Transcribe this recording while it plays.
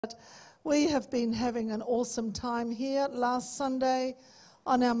We have been having an awesome time here last Sunday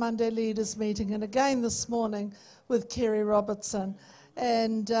on our Monday Leaders Meeting, and again this morning with Kerry Robertson.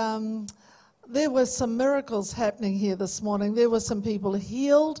 And there were some miracles happening here this morning. There were some people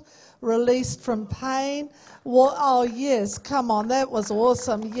healed, released from pain. Oh, yes, come on, that was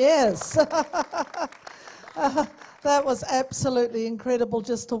awesome, yes. That was absolutely incredible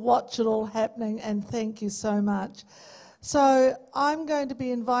just to watch it all happening, and thank you so much. So I'm going to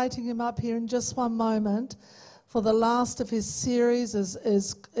be inviting him up here in just one moment for the last of his series,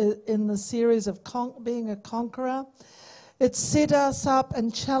 is in the series of being a conqueror. It set us up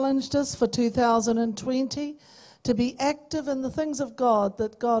and challenged us for 2020 to be active in the things of God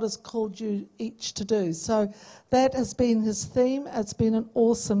that God has called you each to do. So that has been his theme. It's been an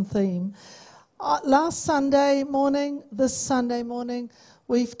awesome theme. Last Sunday morning, this Sunday morning,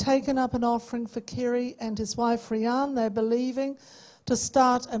 we've taken up an offering for Kerry and his wife Rianne. They're believing to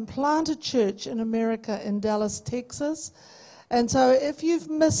start and plant a church in America, in Dallas, Texas. And so if you've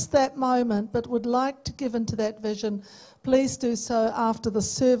missed that moment but would like to give into that vision, please do so after the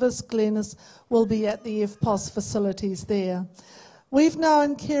service. Glennis will be at the FPOS facilities there. We've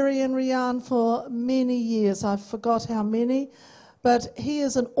known Kerry and Rianne for many years. I forgot how many, but he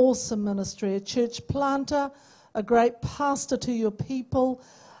is an awesome ministry, a church planter, a great pastor to your people,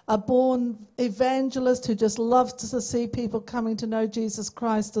 a born evangelist who just loves to see people coming to know Jesus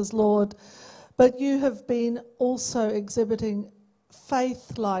Christ as Lord. But you have been also exhibiting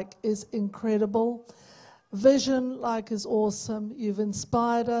faith like is incredible, vision like is awesome. You've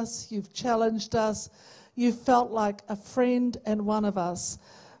inspired us, you've challenged us, you've felt like a friend and one of us.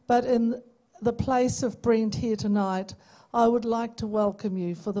 But in the place of Brent here tonight, I would like to welcome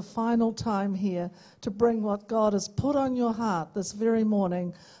you for the final time here to bring what God has put on your heart this very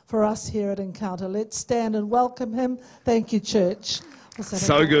morning for us here at Encounter. Let's stand and welcome him. Thank you, church.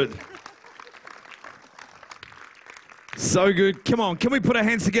 So good. So good. Come on, can we put our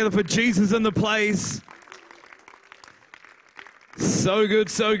hands together for Jesus in the place? So good,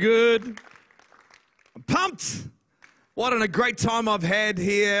 so good. I'm pumped. What a great time I've had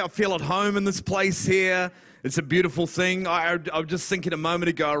here. I feel at home in this place here. It's a beautiful thing. I was just thinking a moment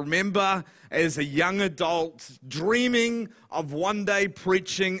ago, I remember as a young adult dreaming of one day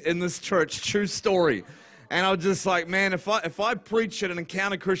preaching in this church, true story. And I was just like, man, if I preach at an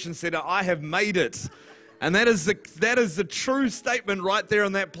Encounter Christian Center, I have made it. And that is the true statement right there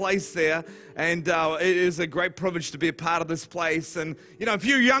in that place there. And it is a great privilege to be a part of this place. And, you know, if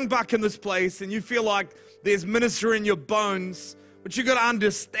you're a young buck in this place and you feel like there's ministry in your bones, what you got to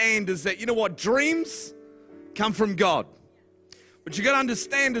understand is that, you know what, dreams come from God. What you got to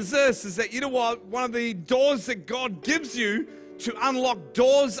understand is this, is that, you know what, one of the doors that God gives you to unlock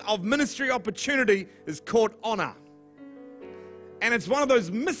doors of ministry opportunity is called honor. And it's one of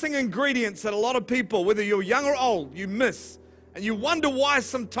those missing ingredients that a lot of people, whether you're young or old, you miss. And you wonder why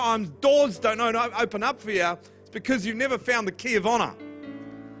sometimes doors don't open up for you. It's because you've never found the key of honor.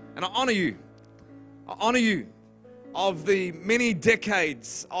 And I honor you. I honor you of the many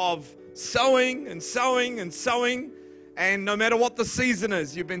decades of sowing and sowing and sowing, and no matter what the season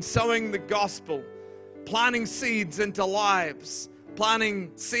is, you've been sowing the gospel, planting seeds into lives,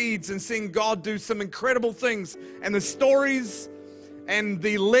 planting seeds and seeing God do some incredible things, and the stories and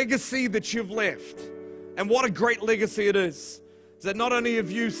the legacy that you've left. And what a great legacy it is that not only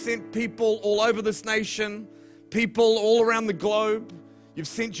have you sent people all over this nation, people all around the globe, you've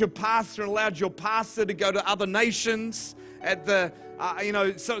sent your pastor and allowed your pastor to go to other nations at the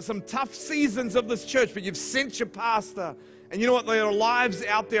some tough seasons of this church, but you've sent your pastor. And you know what? There are lives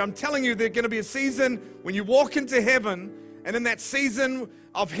out there. I'm telling you, there's going to be a season when you walk into heaven, and in that season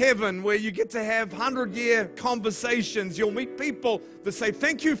of heaven where you get to have 100-year conversations, you'll meet people that say,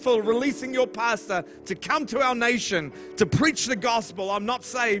 thank you for releasing your pastor to come to our nation to preach the gospel. I'm not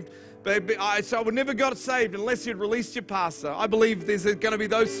saved, so I would never got saved unless you'd released your pastor. I believe there's going to be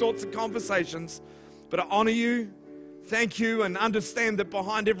those sorts of conversations. But I honor you. Thank you, and understand that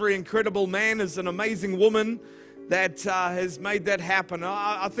behind every incredible man is an amazing woman that has made that happen.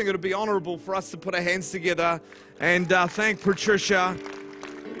 I think it would be honorable for us to put our hands together and thank Patricia.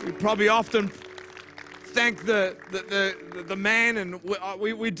 We probably often thank the man, and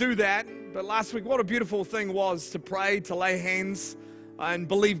we do that. But last week, what a beautiful thing was to pray, to lay hands, and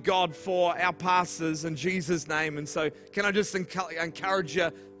believe God for our pastors in Jesus' name. And so can I just encourage you,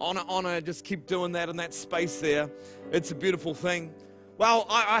 honor, just keep doing that in that space there. It's a beautiful thing. Well,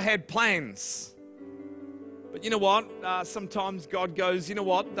 I had plans. But you know what? Sometimes God goes, you know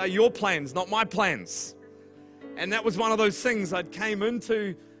what? They're your plans, not my plans. And that was one of those things. I came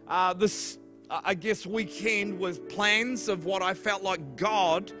into this I guess, weekend with plans of what I felt like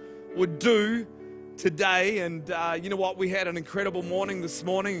God would do today. And you know what? We had an incredible morning this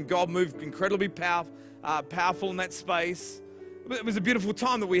morning, and God moved incredibly powerful in that space. It was a beautiful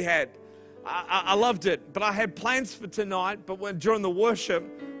time that we had. I loved it, but I had plans for tonight. But during the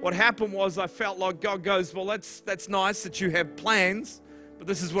worship, what happened was I felt like God goes, well, that's nice that you have plans, but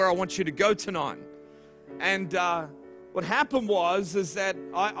this is where I want you to go tonight. And what happened is that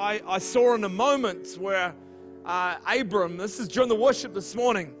I saw in a moment where Abram, this is during the worship this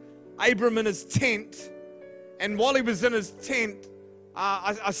morning, Abram in his tent, and while he was in his tent,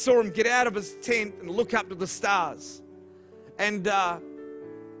 I saw him get out of his tent and look up to the stars. And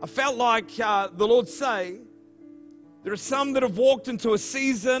I felt like the Lord say, there are some that have walked into a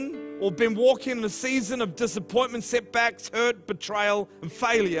season or been walking in a season of disappointment, setbacks, hurt, betrayal, and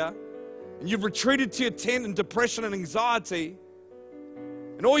failure. And you've retreated to your tent in depression and anxiety.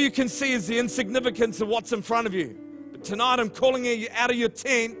 And all you can see is the insignificance of what's in front of you. But tonight I'm calling you out of your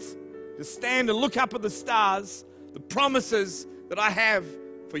tent to stand and look up at the stars, the promises that I have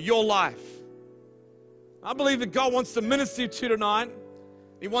for your life. I believe that God wants to minister to you tonight.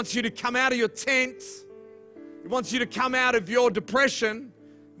 He wants you to come out of your tent. He wants you to come out of your depression.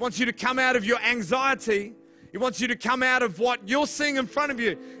 He wants you to come out of your anxiety. He wants you to come out of what you're seeing in front of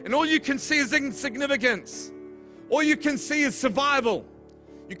you. And all you can see is insignificance. All you can see is survival.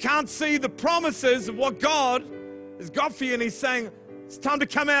 You can't see the promises of what God has got for you. And He's saying, it's time to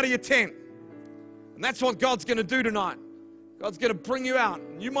come out of your tent. And that's what God's going to do tonight. God's going to bring you out.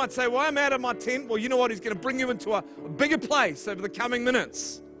 And you might say, well, I'm out of my tent. Well, you know what? He's going to bring you into a bigger place over the coming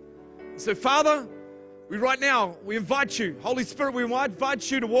minutes. So, Father, right now, we invite you. Holy Spirit, we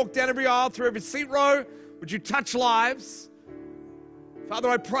invite you to walk down every aisle, through every seat row. Would you touch lives? Father,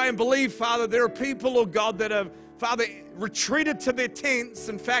 I pray and believe, Father, there are people, oh God, that have, Father, retreated to their tents.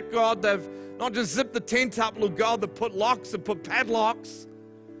 In fact, God, they've not just zipped the tent up, Lord God, they've put locks, they've put padlocks.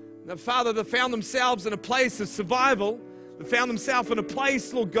 Now, Father, they found themselves in a place of survival. They found themselves in a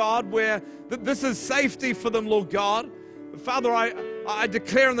place, Lord God, where this is safety for them, Lord God. But Father, I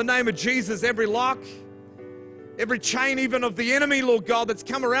declare in the name of Jesus, every lock, every chain even of the enemy, Lord God, that's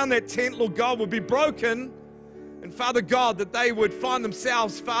come around that tent, Lord God, would be broken. And Father God, that they would find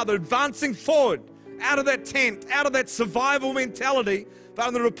themselves, Father, advancing forward out of that tent, out of that survival mentality,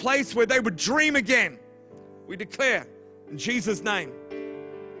 Father, into a place where they would dream again. We declare in Jesus' name.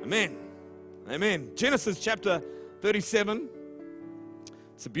 Amen. Amen. Genesis chapter 37.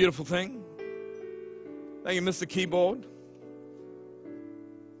 It's a beautiful thing. Thank you, Mr. Keyboard.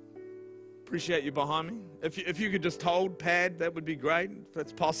 Appreciate you behind me. If you could just hold pad, that would be great. If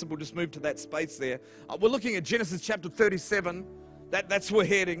that's possible, just move to that space there. We're looking at Genesis chapter 37. That's where we're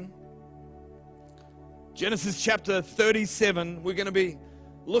heading. Genesis chapter 37. We're going to be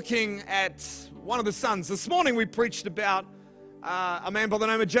looking at one of the sons. This morning we preached about a man by the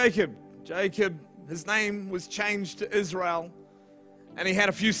name of Jacob. Jacob, his name was changed to Israel, and he had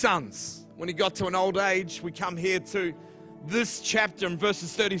a few sons. When he got to an old age, we come here to this chapter in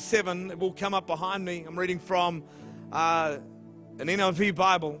verses 37. It will come up behind me. I'm reading from an NIV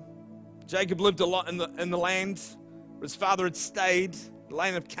Bible. Jacob lived a lot in the land where his father had stayed, the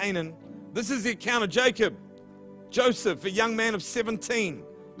land of Canaan. This is the account of Jacob. Joseph, a young man of 17,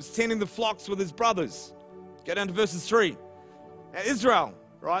 was tending the flocks with his brothers. Go down to verses 3. Now Israel,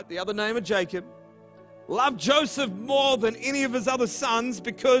 right, the other name of Jacob, loved Joseph more than any of his other sons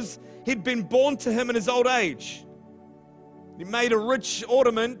because he'd been born to him in his old age. He made a rich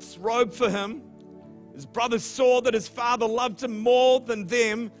ornament robe for him. His brothers saw that his father loved him more than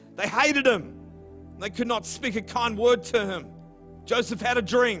them. They hated him. They could not speak a kind word to him. Joseph had a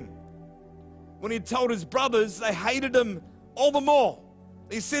dream. When he told his brothers, they hated him all the more.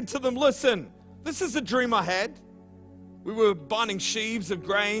 He said to them, listen, this is a dream I had. We were binding sheaves of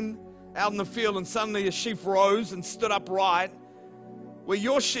grain out in the field, and suddenly a sheaf rose and stood upright, where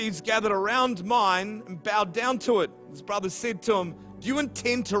your sheaves gathered around mine and bowed down to it. His brothers said to him, do you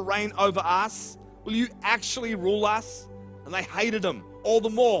intend to reign over us? Will you actually rule us? And they hated him all the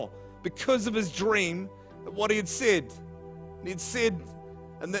more because of his dream and what he had said. And he had said,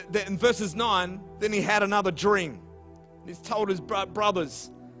 and in verses 9, then he had another dream. And he's told his brothers.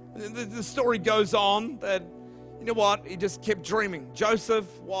 And the story goes on that, you know what, he just kept dreaming.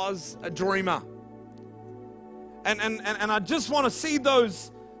 Joseph was a dreamer. And I just want to see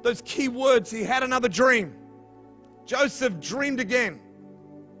those key words. He had another dream. Joseph dreamed again.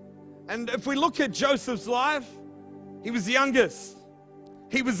 And if we look at Joseph's life, he was the youngest.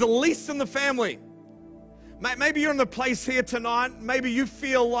 He was the least in the family. Maybe you're in the place here tonight, maybe you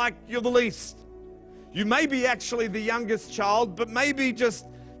feel like you're the least. You may be actually the youngest child, but maybe just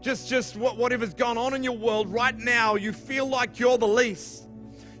whatever's gone on in your world right now, you feel like you're the least.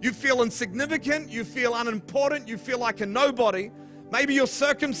 You feel insignificant, you feel unimportant, you feel like a nobody. Maybe your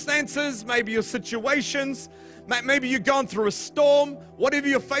circumstances, maybe your situations, maybe you've gone through a storm. Whatever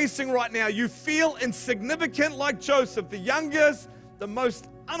you're facing right now, you feel insignificant like Joseph, the youngest, the most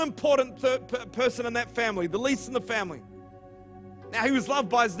unimportant person in that family, the least in the family. Now, he was loved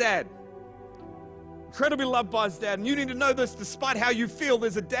by his dad. Incredibly loved by his dad. And you need to know this, despite how you feel,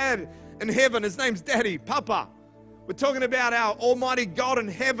 there's a dad in heaven. His name's Daddy, Papa. We're talking about our almighty God in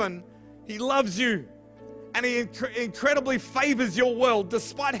heaven. He loves you. And he incredibly favors your world.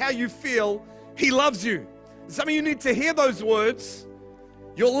 Despite how you feel, he loves you. Some of you need to hear those words.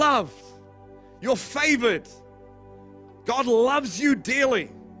 You're loved. You're favored. God loves you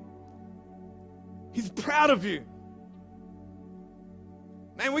dearly. He's proud of you.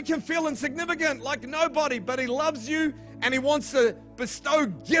 Man, we can feel insignificant like nobody, but he loves you and he wants to bestow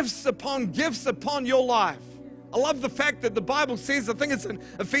gifts upon your life. I love the fact that the Bible says, I think it's in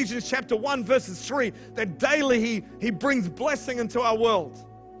Ephesians chapter 1 verses 3, that daily he brings blessing into our world.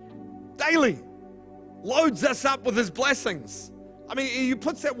 Daily. Loads us up with his blessings. I mean, he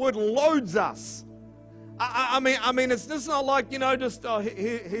puts that word loads us. I mean, it's just not like, just,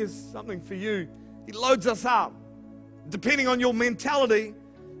 here's something for you. He loads us up. Depending on your mentality,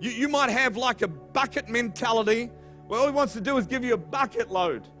 you might have like a bucket mentality where all he wants to do is give you a bucket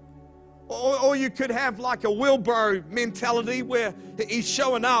load. Or you could have like a wheelbarrow mentality where he's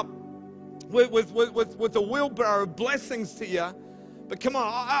showing up with a wheelbarrow of blessings to you. But come on,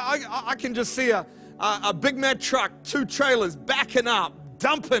 I can just see a big mad truck, 2 trailers backing up,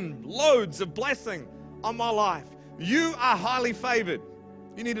 dumping loads of blessing on my life. You are highly favored.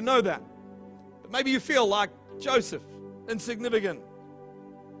 You need to know that. But maybe you feel like Joseph, insignificant.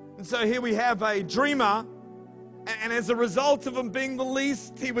 And so here we have a dreamer, and as a result of him being the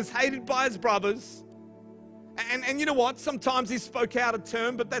least, he was hated by his brothers. And you know what? Sometimes he spoke out of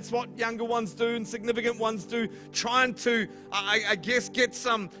turn, but that's what younger ones do, insignificant ones do, trying to, I guess, get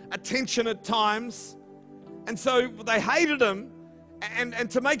some attention at times. And so they hated him,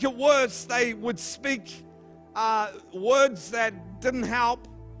 and to make it worse, they would speak words that didn't help.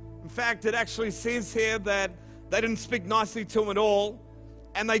 In fact, it actually says here that they didn't speak nicely to him at all,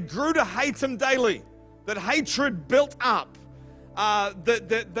 and they grew to hate him daily. That hatred built up.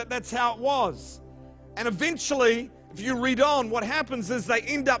 That's how it was. And eventually, if you read on, what happens is they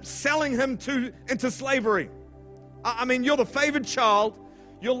end up selling him into slavery. I mean, you're the favored child.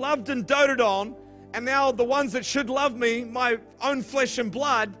 You're loved and doted on. And now the ones that should love me, my own flesh and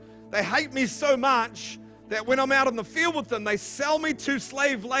blood, they hate me so much that when I'm out in the field with them, they sell me to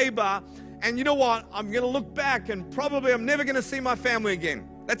slave labor. And you know what? I'm going to look back and probably I'm never going to see my family again.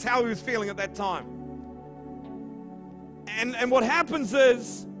 That's how he was feeling at that time. And what happens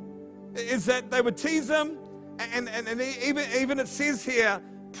is that they would tease him, and even it says here,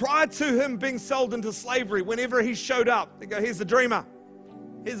 prior to him being sold into slavery, whenever he showed up, they go, here's a dreamer.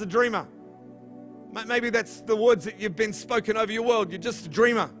 Here's a dreamer. Maybe that's the words that you've been spoken over your world. You're just a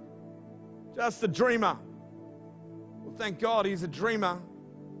dreamer. Just a dreamer. Well, thank God he's a dreamer.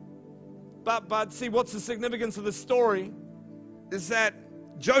 But see, what's the significance of the story is that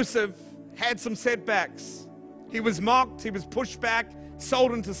Joseph had some setbacks. He was mocked, he was pushed back,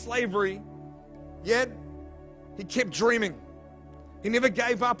 sold into slavery, yet he kept dreaming. He never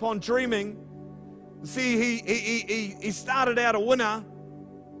gave up on dreaming. See, he started out a winner,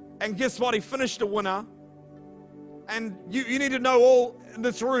 and guess what? He finished a winner. And you need to know, all in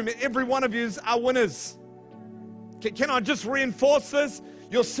this room, every one of you are winners. Can I just reinforce this?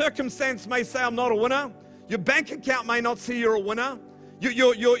 Your circumstance may say I'm not a winner. Your bank account may not say you're a winner.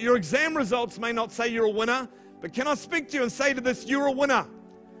 Your exam results may not say you're a winner. But can I speak to you and say to this, you're a winner.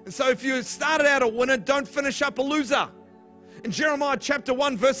 And so if you started out a winner, don't finish up a loser. In Jeremiah chapter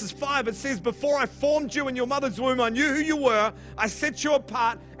 1 verses 5, it says, before I formed you in your mother's womb, I knew who you were. I set you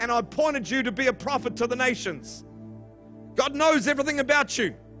apart and I appointed you to be a prophet to the nations. God knows everything about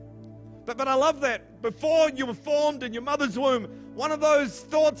you. But I love that. Before you were formed in your mother's womb, one of those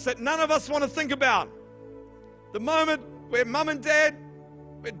thoughts that none of us want to think about. The moment where mum and dad,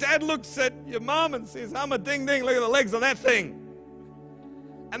 where dad looks at your mum and says, I'm a ding ding, look at the legs on that thing.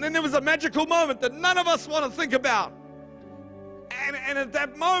 And then there was a magical moment that none of us want to think about. And at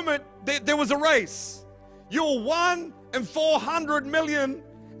that moment, there was a race. You're 1 in 400 million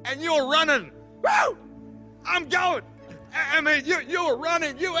and you're running. Woo! I'm going. I mean, you're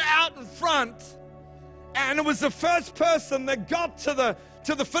running. You were out in front. And it was the first person that got to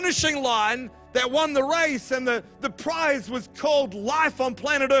the finishing line that won the race, and the prize was called life on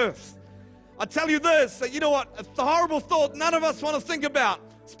planet Earth. I tell you this, that you know what, it's the horrible thought none of us want to think about.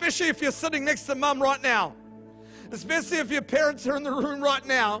 especially if you're sitting next to mum right now, especially if your parents are in the room right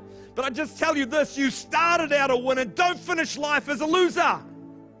now. But I just tell you this, you started out a winner. Don't finish life as a loser.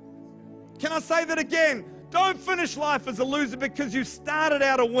 Can I say that again? Don't finish life as a loser because you started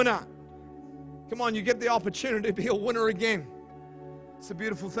out a winner. Come on, you get the opportunity to be a winner again. It's a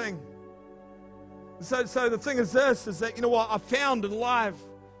beautiful thing. So the thing is this, is that, you know what, I found in life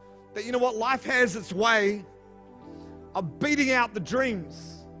that, you know what, life has its way of beating out the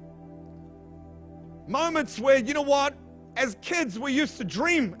dreams. Moments where, you know what, as kids we used to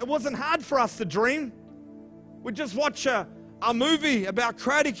dream. It wasn't hard for us to dream. We'd just watch a movie about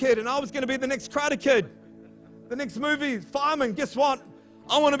Karate Kid, and I was going to be the next Karate Kid. The next movie, fireman, guess what?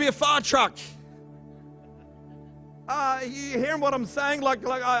 I want to be a fire truck. You hearing what I'm saying?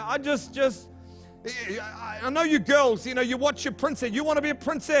 I know you girls, you know, you watch your princess. You want to be a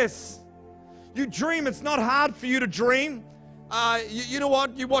princess. You dream. It's not hard for you to dream. You know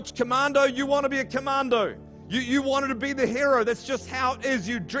what? You watch Commando. You want to be a commando. You wanted to be the hero. That's just how it is.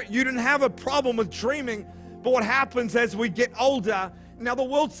 You didn't have a problem with dreaming. But what happens as we get older, now the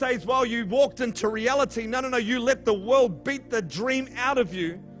world says, well, you walked into reality. No. You let the world beat the dream out of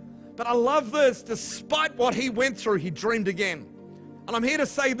you. But I love this. Despite what he went through, he dreamed again. And I'm here to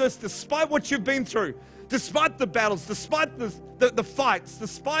say this, despite what you've been through, despite the battles, despite the fights,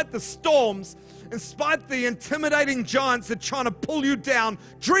 despite the storms, despite the intimidating giants that are trying to pull you down,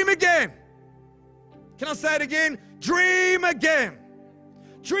 dream again. Can I say it again? Dream again.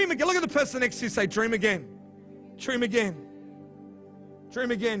 Dream again. Look at the person next to you, say, dream again. Dream again.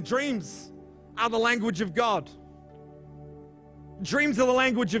 Dream again. Dreams are the language of God. Dreams are the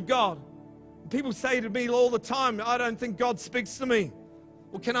language of God. People say to me all the time, I don't think God speaks to me.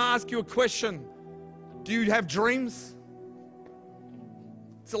 Well, can I ask you a question? Do you have dreams?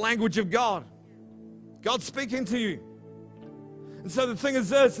 It's the language of God. God's speaking to you. And so the thing is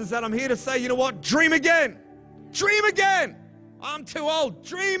this, is that I'm here to say, you know what? Dream again. Dream again. I'm too old.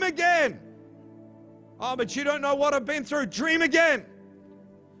 Dream again. Oh, but you don't know what I've been through. Dream again.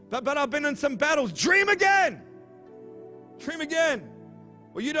 But I've been in some battles. Dream again. Dream again.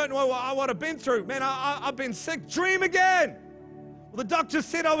 Well, you don't know what I've been through. Man, I've been sick. Dream again. Well, the doctor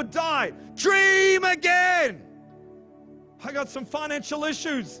said I would die. Dream again. I got some financial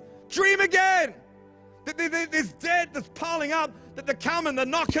issues. Dream again. There's debt that's piling up, that they're coming, they're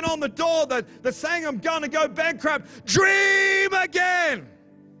knocking on the door, they're saying I'm going to go bankrupt. Dream again.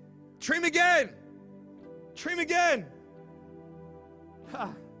 Dream again. Dream again. I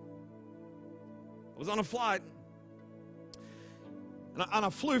was on a flight, and I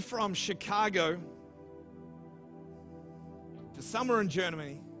flew from Chicago to somewhere in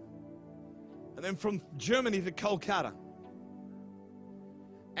Germany, and then from Germany to Kolkata.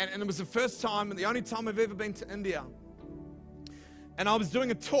 And it was the first time and the only time I've ever been to India. And I was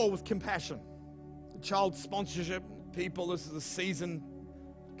doing a tour with Compassion, the child sponsorship people. This is a season.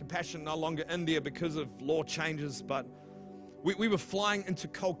 Compassion no longer India because of law changes, but we were flying into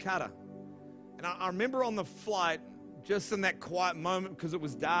Kolkata. And I remember on the flight, just in that quiet moment, because it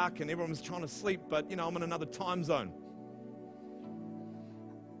was dark and everyone was trying to sleep, but you know, I'm in another time zone.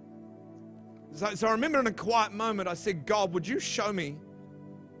 So I remember in a quiet moment, I said, God, would you show me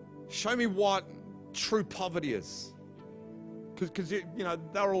what true poverty is? Because you know,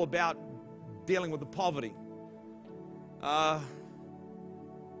 they're all about dealing with the poverty. So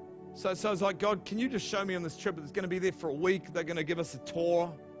I was like, God, can you just show me on this trip? It's going to be there for a week. They're going to give us a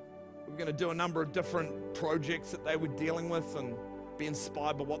tour. We're going to do a number of different projects that they were dealing with and be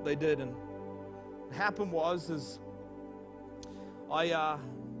inspired by what they did. And what happened was I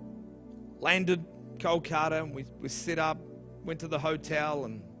landed Kolkata, and we set up, went to the hotel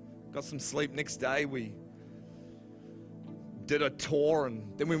and got some sleep. Next day we did a tour,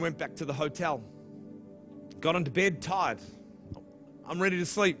 and then we went back to the hotel. Got into bed tired. I'm ready to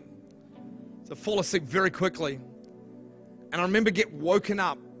sleep. So I fall asleep very quickly. And I remember getting woken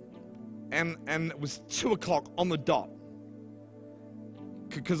up, and it was 2 o'clock on the dot.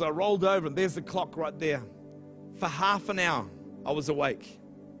 Because I rolled over, and there's the clock right there. For half an hour, I was awake.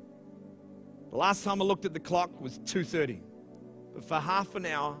 The last time I looked at the clock was 2:30. But for half an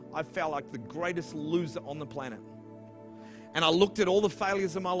hour, I felt like the greatest loser on the planet. And I looked at all the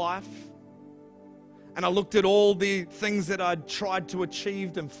failures of my life. And I looked at all the things that I'd tried to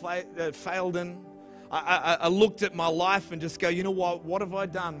achieve and failed in. I looked at my life and just go, you know what have I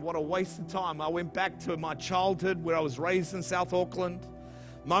done? What a waste of time. I went back to my childhood where I was raised in South Auckland.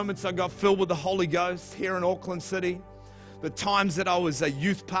 Moments I got filled with the Holy Ghost here in Auckland City. The times that I was a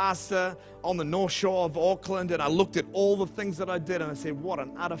youth pastor on the North Shore of Auckland, and I looked at all the things that I did, and I said, what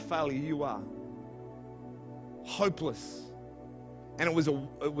an utter failure you are. Hopeless. And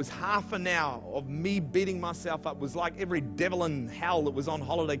it was half an hour of me beating myself up. It was like every devil in hell that was on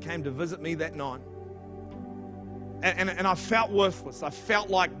holiday came to visit me that night. And I felt worthless. I felt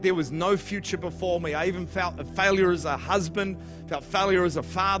like there was no future before me. I even felt a failure as a husband, felt failure as a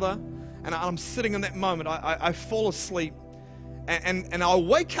father. And I'm sitting in that moment. I fall asleep. And I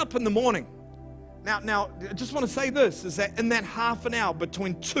wake up in the morning. Now, I just want to say this, is that in that half an hour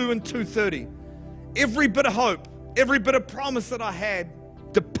between 2 and 2:30, every bit of hope, every bit of promise that I had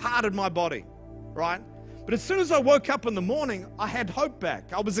departed my body, right? But as soon as I woke up in the morning, I had hope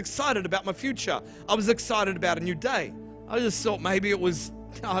back. I was excited about my future. I was excited about a new day. I just thought maybe it was,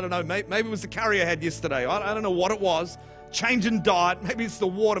 I don't know, maybe it was the curry I had yesterday. I don't know what it was. Change in diet. Maybe it's the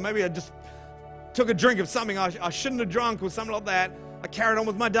water. Maybe I just took a drink of something I shouldn't have drunk or something like that. I carried on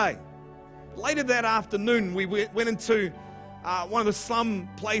with my day. Later that afternoon, we went into one of the slum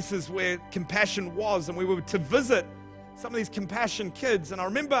places where Compassion was, and we were to visit some of these Compassion kids. And I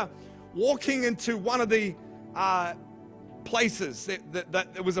remember walking into one of the places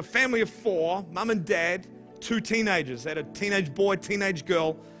that there was a family of 4, mum and dad, 2 teenagers. They had a teenage boy, teenage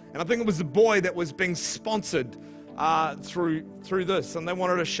girl, and I think it was the boy that was being sponsored through this, and they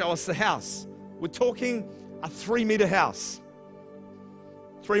wanted to show us the house. We're talking a 3-meter house.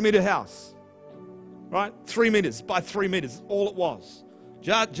 3-meter house, right? 3 meters by 3 meters, all it was.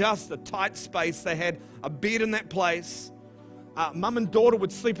 Just a tight space. They had a bed in that place. Mum and daughter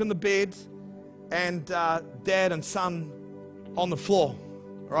would sleep in the bed, and dad and son on the floor,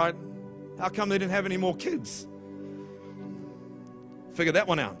 right? How come they didn't have any more kids? Figure that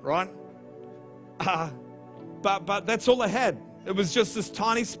one out, right? But that's all they had. It was just this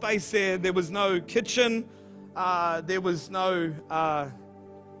tiny space there. There was no kitchen. There was no,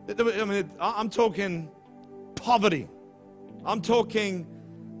 I'm talking poverty. I'm talking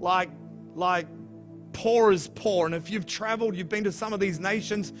like poor is poor. And if you've traveled, you've been to some of these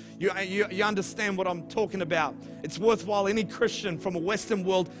nations, you understand what I'm talking about. It's worthwhile any Christian from a Western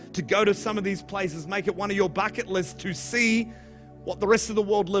world to go to some of these places, make it one of your bucket lists to see what the rest of the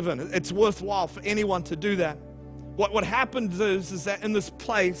world live in. It's worthwhile for anyone to do that. What happened is that in this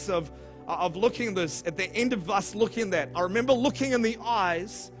place of looking at this, at the end of us looking at that, I remember looking in the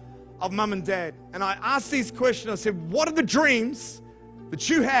eyes of mum and dad, and I asked these questions. I said, what are the dreams that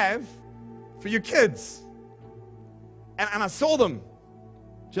you have for your kids? And I saw them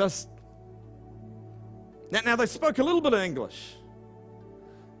just, now they spoke a little bit of English,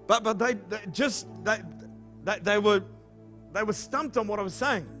 but they were stumped on what I was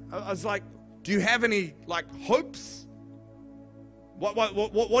saying. I was like, do you have any hopes?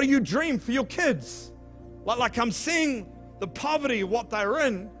 What do you dream for your kids? Like I'm seeing the poverty of what they're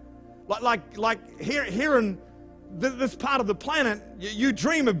in. Like here in this part of the planet, you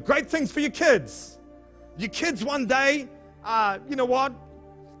dream of great things for your kids. Your kids one day, you know what?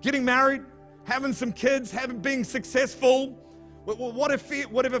 Getting married, having some kids, being successful.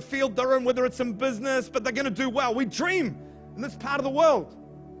 Whatever field they're in, whether it's in business, but they're going to do well. We dream in this part of the world.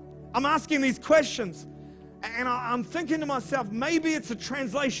 I'm asking these questions, and I'm thinking to myself, maybe it's a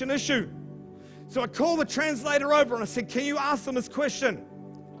translation issue. So I called the translator over and I said, can you ask them this question?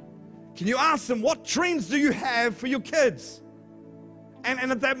 Can you ask them, what dreams do you have for your kids?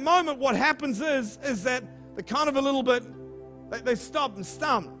 And at that moment, what happens is that they're kind of a little bit, they stop and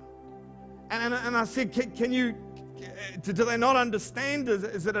stump. And I said, can you, do they not understand?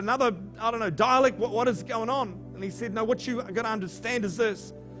 Is it another, I don't know, dialect? What is going on? And he said, no, what you are going to understand is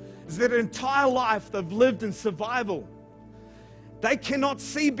this. Is that entire life they've lived in survival. They cannot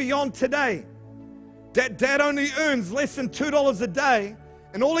see beyond today. Dad only earns less than $2 a day,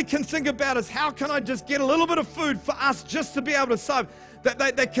 and all he can think about is how can I just get a little bit of food for us just to be able to survive.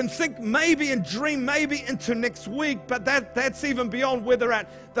 That they can think maybe and dream maybe into next week, but that's even beyond where they're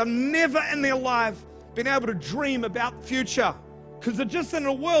at. They've never in their life been able to dream about the future because they're just in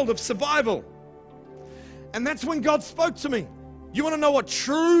a world of survival. And that's when God spoke to me. You want to know what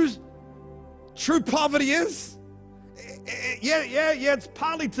true poverty is? Yeah, it's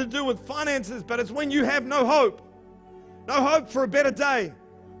partly to do with finances, but it's when you have no hope for a better day.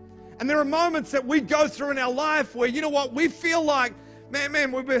 And there are moments that we go through in our life where, you know what, we feel like,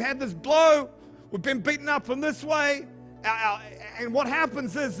 man, we've had this blow, we've been beaten up in this way, and what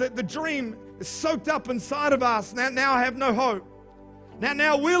happens is that the dream is soaked up inside of us. Now I have no hope.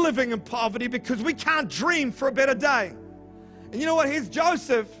 Now we're living in poverty because we can't dream for a better day. And you know what? Here's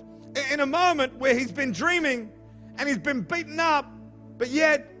Joseph in a moment where he's been dreaming and he's been beaten up, but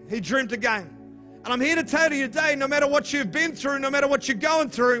yet he dreamed again. And I'm here to tell you today, no matter what you've been through, no matter what you're going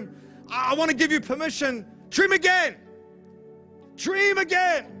through, I want to give you permission. Dream again. Dream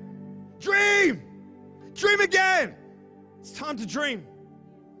again. Dream. Dream again. It's time to dream.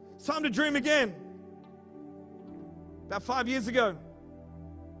 It's time to dream again. About 5 years ago,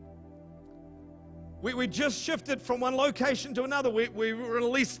 we just shifted from one location to another. We were in a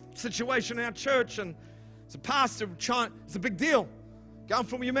lease situation in our church, and as a pastor, it's a big deal.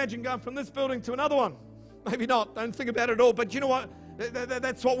 You imagine going from this building to another one. Maybe not, don't think about it at all, but you know what?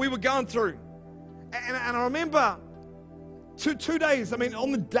 That's what we were going through. And I remember two days,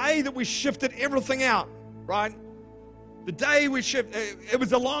 on the day that we shifted everything out, right? The day we shifted, it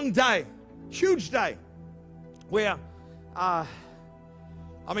was a long day, huge day, where,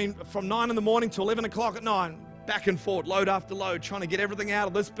 from 9 in the morning to 11 o'clock at night, back and forth, load after load, trying to get everything out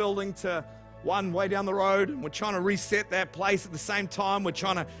of this building to one way down the road, and we're trying to reset that place at the same time. We're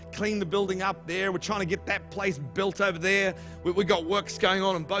trying to clean the building up there. We're trying to get that place built over there. We got works going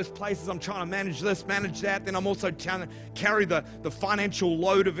on in both places. I'm trying to manage this, manage that. Then I'm also trying to carry the financial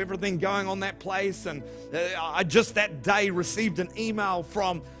load of everything going on that place. And I just that day received an email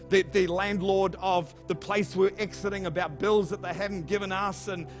from the landlord of the place we're exiting about bills that they hadn't given us,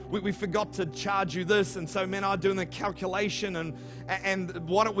 and we forgot to charge you this. And so, man, I was doing the calculation, and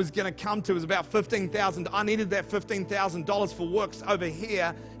what it was going to come to was about $15,000. I needed that $15,000 for works over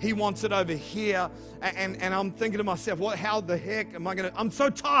here. He wants it over here, and I'm thinking to myself, how the heck am I going to? I'm so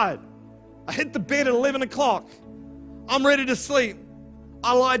tired. I hit the bed at 11 o'clock. I'm ready to sleep.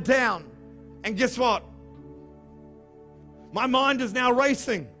 I lie down, and guess what? My mind is now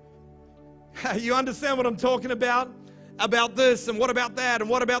racing. You understand what I'm talking about? About this, and what about that, and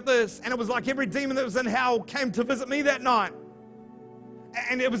what about this? And it was like every demon that was in hell came to visit me that night.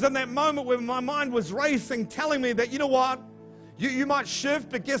 And it was in that moment where my mind was racing, telling me that, you know what? You might shift,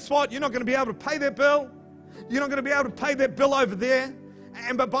 but guess what? You're not going to be able to pay that bill. You're not going to be able to pay that bill over there.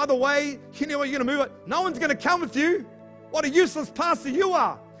 But by the way, you know what? You're going to move it. No one's going to come with you. What a useless pastor you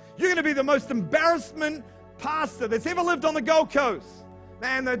are. You're going to be the most embarrassment pastor that's ever lived on the Gold Coast.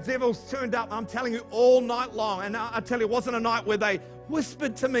 Man, the devils turned up, I'm telling you, all night long. And I tell you, it wasn't a night where they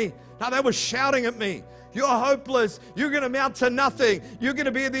whispered to me. No, they were shouting at me. You're hopeless. You're going to amount to nothing. You're going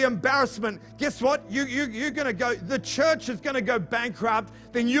to be the embarrassment. Guess what? You're going to go, the church is going to go bankrupt.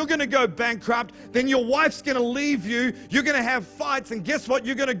 Then you're going to go bankrupt. Then your wife's going to leave you. You're going to have fights. And guess what?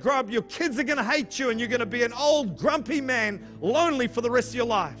 You're going to grow up. Your kids are going to hate you. And you're going to be an old, grumpy man, lonely for the rest of your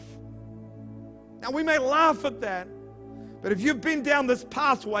life. Now, we may laugh at that. But if you've been down this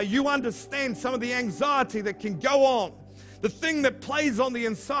pathway, you understand some of the anxiety that can go on. The thing that plays on the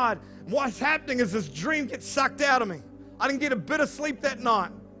inside. What's happening is this dream gets sucked out of me. I didn't get a bit of sleep that night.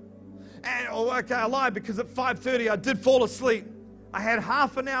 And, I lied, because at 5:30 I did fall asleep. I had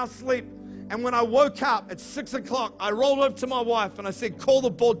half an hour sleep. And when I woke up at 6 o'clock, I rolled over to my wife and I said, call the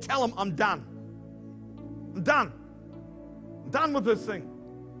board, tell them I'm done. I'm done. I'm done with this thing.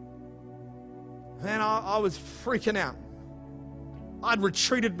 Man, I was freaking out. I'd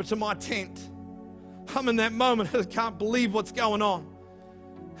retreated to my tent. I'm in that moment. I can't believe what's going on.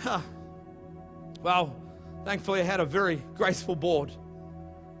 Well, thankfully I had a very graceful board.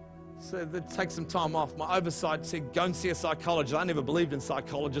 So they'd take some time off. My oversight said, go and see a psychologist. I never believed in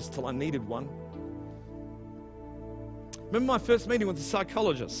psychologists till I needed one. Remember my first meeting with the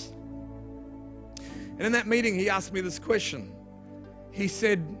psychologist? And in that meeting, he asked me this question. He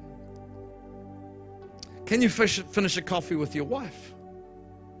said, can you finish a coffee with your wife?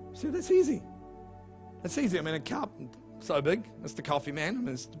 I said, that's easy. That's easy. A cup so big. That's the coffee man.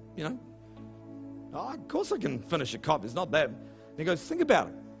 It's, of course I can finish a coffee. It's not that. And he goes, think about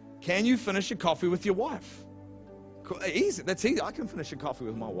it. Can you finish a coffee with your wife? Easy. That's easy. I can finish a coffee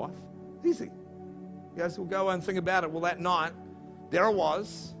with my wife. Easy. He goes, we'll go and think about it. Well, that night, there I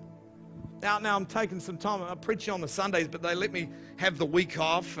was. Now I'm taking some time. I'm preaching on the Sundays, but they let me have the week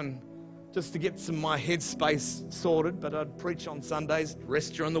off and just to get my headspace sorted. But I'd preach on Sundays,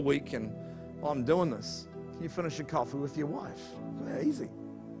 rest during the week, and I'm doing this. Can you finish a coffee with your wife? Yeah, easy.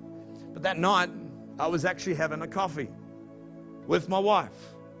 But that night, I was actually having a coffee with my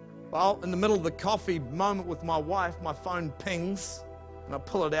wife. Well, in the middle of the coffee moment with my wife, my phone pings, and I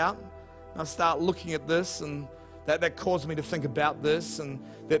pull it out, and I start looking at this, and that caused me to think about this, and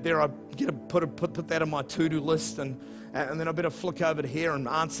that there I get to put that on my to-do list, and then I better flick over to here and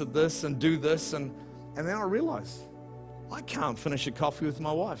answer this and do this, and then I realized I can't finish a coffee with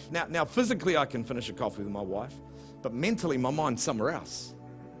my wife. Now physically I can finish a coffee with my wife, but mentally my mind's somewhere else.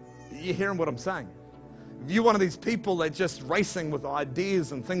 You hearing what I'm saying? If you're one of these people that just racing with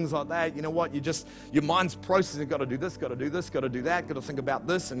ideas and things like that, you know what? Your mind's processing. Got to do this, got to do this, got to do that, got to think about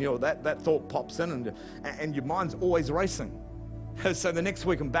this, and that thought pops in, and your mind's always racing. So the next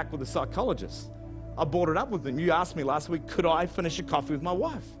week I'm back with a psychologist. I brought it up with him. You asked me last week, could I finish a coffee with my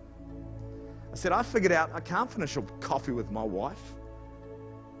wife? I said, I figured out I can't finish a coffee with my wife.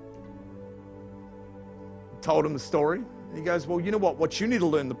 Told him the story. And he goes, well, you know what you need to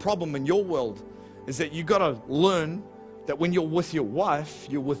learn, the problem in your world is that you got to learn that when you're with your wife,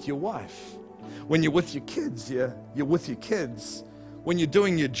 you're with your wife. When you're with your kids, you're with your kids. When you're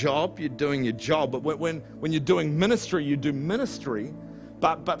doing your job, you're doing your job. But when you're doing ministry, you do ministry.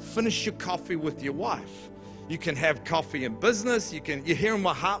 But finish your coffee with your wife. You can have coffee in business. You're hearing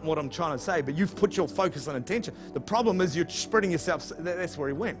my heart and what I'm trying to say, but you've put your focus and attention. The problem is you're spreading yourself. That's where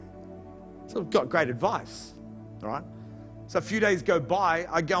he went. So I've got great advice, all right? So a few days go by,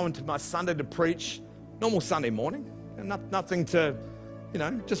 I go into my Sunday to preach, normal Sunday morning, and nothing to,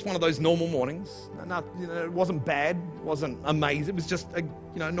 just one of those normal mornings. It wasn't bad, it wasn't amazing. It was just a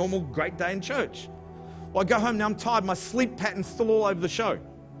normal great day in church. Well, I go home now, I'm tired. My sleep pattern's still all over the show.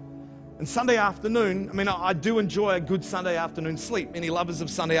 And Sunday afternoon, I do enjoy a good Sunday afternoon sleep. Many lovers of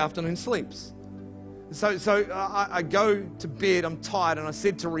Sunday afternoon sleeps. So I go to bed, I'm tired, and I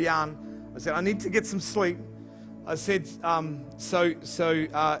said to Rianne, I said, I need to get some sleep. I said, I'm going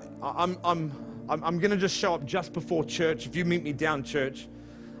to just show up just before church. If you meet me down church,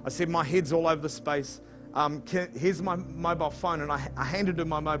 I said, my head's all over the space. Here's my mobile phone, and I handed her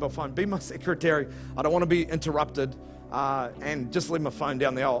my mobile phone. Be my secretary. I don't want to be interrupted, and just leave my phone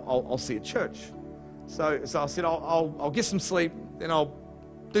down there. I'll see you at church. So I said, I'll get some sleep, then I'll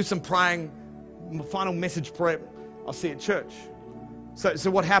do some praying, my final message prep. I'll see you at church.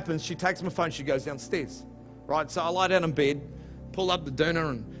 So what happens? She takes my phone. She goes downstairs. Right, so I lie down in bed, pull up the dinner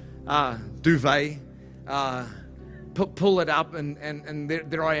and duvet, pull it up, and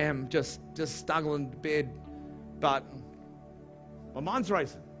there I am, just snuggled in bed, but my mind's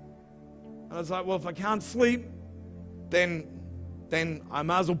racing. And I was like, well, if I can't sleep, then I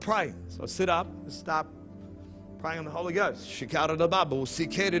might as well pray. So I sit up and start praying on the Holy Ghost. I'm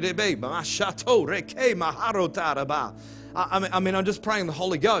just praying the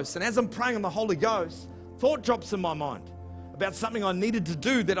Holy Ghost, and as I'm praying on the Holy Ghost, thought drops in my mind about something I needed to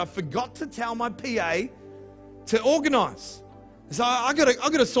do that I forgot to tell my PA to organize. So I got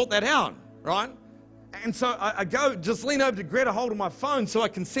to sort that out, right? And so I go, just lean over to grab a hold of my phone so I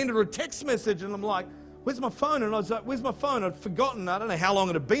can send her a text message, and I'm like, where's my phone? And I was like, where's my phone? I'd forgotten. I don't know how long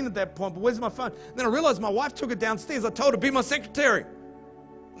it had been at that point, but where's my phone? And then I realized my wife took it downstairs. I told her, be my secretary.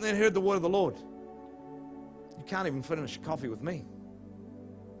 And then heard the word of the Lord. You can't even finish coffee with me.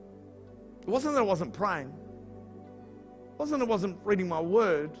 It wasn't that I wasn't praying. It wasn't that I wasn't reading my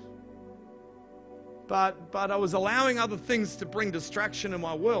word. But I was allowing other things to bring distraction in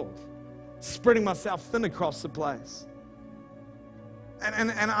my world, spreading myself thin across the place.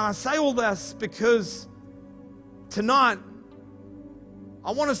 And I say all this because tonight,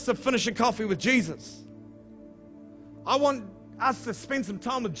 I want us to finish a coffee with Jesus. I want us to spend some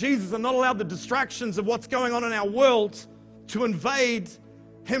time with Jesus and not allow the distractions of what's going on in our world to invade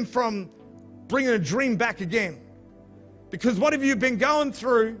Him from bringing a dream back again. Because whatever you've been going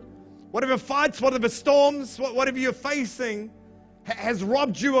through, whatever fights, whatever storms, whatever you're facing, has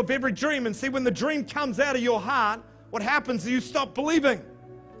robbed you of every dream. And see, when the dream comes out of your heart, what happens is you stop believing.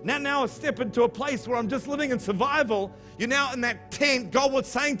 Now I step into a place where I'm just living in survival. You're now in that tent. God was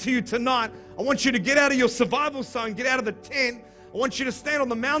saying to you tonight, I want you to get out of your survival zone, get out of the tent. I want you to stand on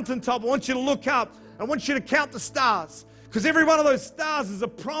the mountaintop. I want you to look up. I want you to count the stars. Because every one of those stars is a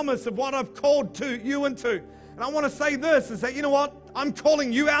promise of what I've called to you into. And I want to say this, is that, you know what? I'm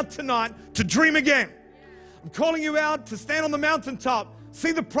calling you out tonight to dream again. I'm calling you out to stand on the mountaintop.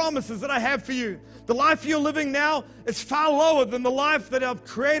 See the promises that I have for you. The life you're living now is far lower than the life that I've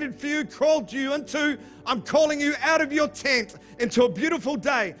created for you, called you into. I'm calling you out of your tent into a beautiful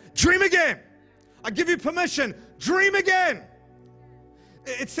day. Dream again. I give you permission. Dream again.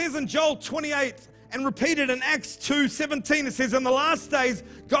 It says in Joel 28, and repeated in Acts 2:17, it says, in the last days,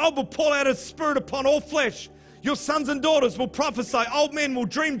 God will pour out His Spirit upon all flesh. Your sons and daughters will prophesy. Old men will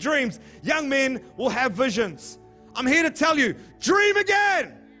dream dreams. Young men will have visions. I'm here to tell you, dream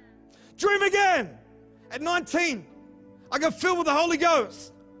again. Dream again. At 19, I got filled with the Holy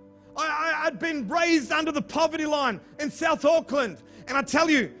Ghost. I'd been raised under the poverty line in South Auckland. And I tell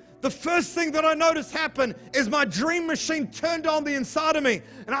you, the first thing that I noticed happen is my dream machine turned on the inside of me.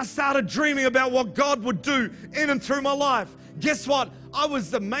 And I started dreaming about what God would do in and through my life. Guess what? I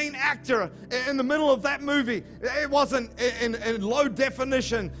was the main actor in the middle of that movie. It wasn't in low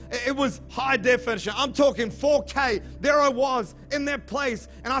definition. It was high definition. I'm talking 4K. There I was in that place,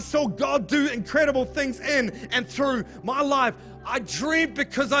 and I saw God do incredible things in and through my life. I dreamed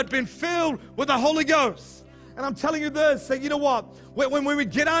because I'd been filled with the Holy Ghost. And I'm telling you this, that you know what? When we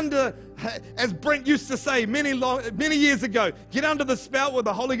get under, as Brent used to say many years ago, get under the spout where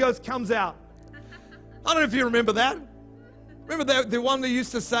the Holy Ghost comes out. I don't know if you remember that. Remember the one that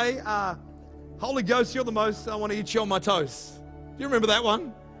used to say, Holy Ghost, you're the most, I want to eat you on my toast. Do you remember that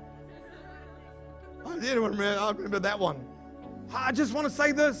one? I remember that one. I just want to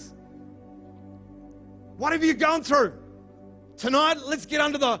say this. Whatever you're going through, tonight, let's get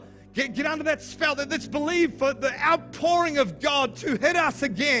under that spell. Let's believe for the outpouring of God to hit us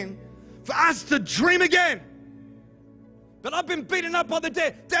again, for us to dream again. But I've been beaten up by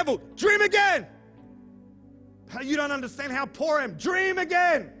the devil. Dream again. You don't understand how poor I am. Dream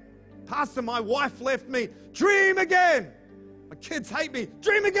again. Pastor, my wife left me. Dream again. My kids hate me.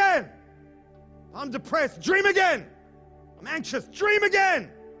 Dream again. I'm depressed. Dream again. I'm anxious. Dream again.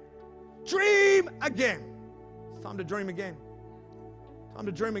 Dream again. It's time to dream again. Time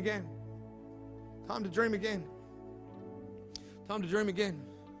to dream again. Time to dream again. Time to dream again.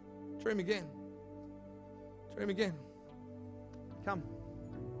 Dream again. Dream again. Come.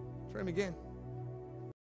 Dream again.